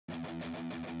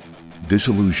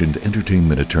Disillusioned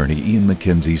entertainment attorney Ian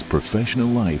McKenzie's professional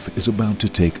life is about to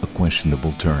take a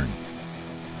questionable turn.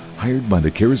 Hired by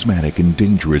the charismatic and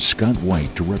dangerous Scott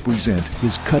White to represent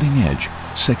his cutting-edge,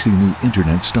 sexy new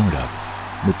internet startup,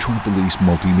 Metropolis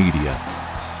Multimedia.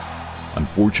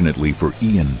 Unfortunately for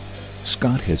Ian,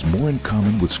 Scott has more in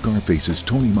common with Scarface's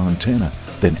Tony Montana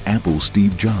than Apple's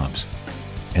Steve Jobs.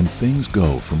 And things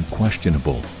go from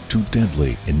questionable to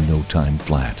deadly in no time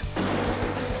flat.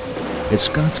 As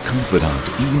Scott's confidant,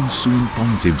 Ian soon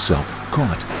finds himself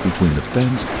caught between the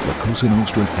feds, La Cosa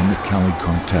Nostra, and the Cali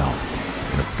cartel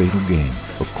in a fatal game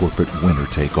of corporate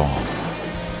winner-take-all.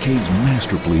 Kays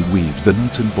masterfully weaves the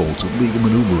nuts and bolts of legal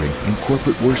maneuvering and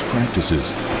corporate worst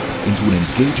practices into an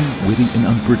engaging, witty, and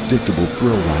unpredictable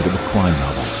thrill ride of a crime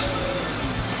novel.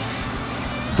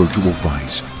 Virtual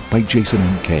Vice by Jason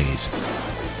M. Kays.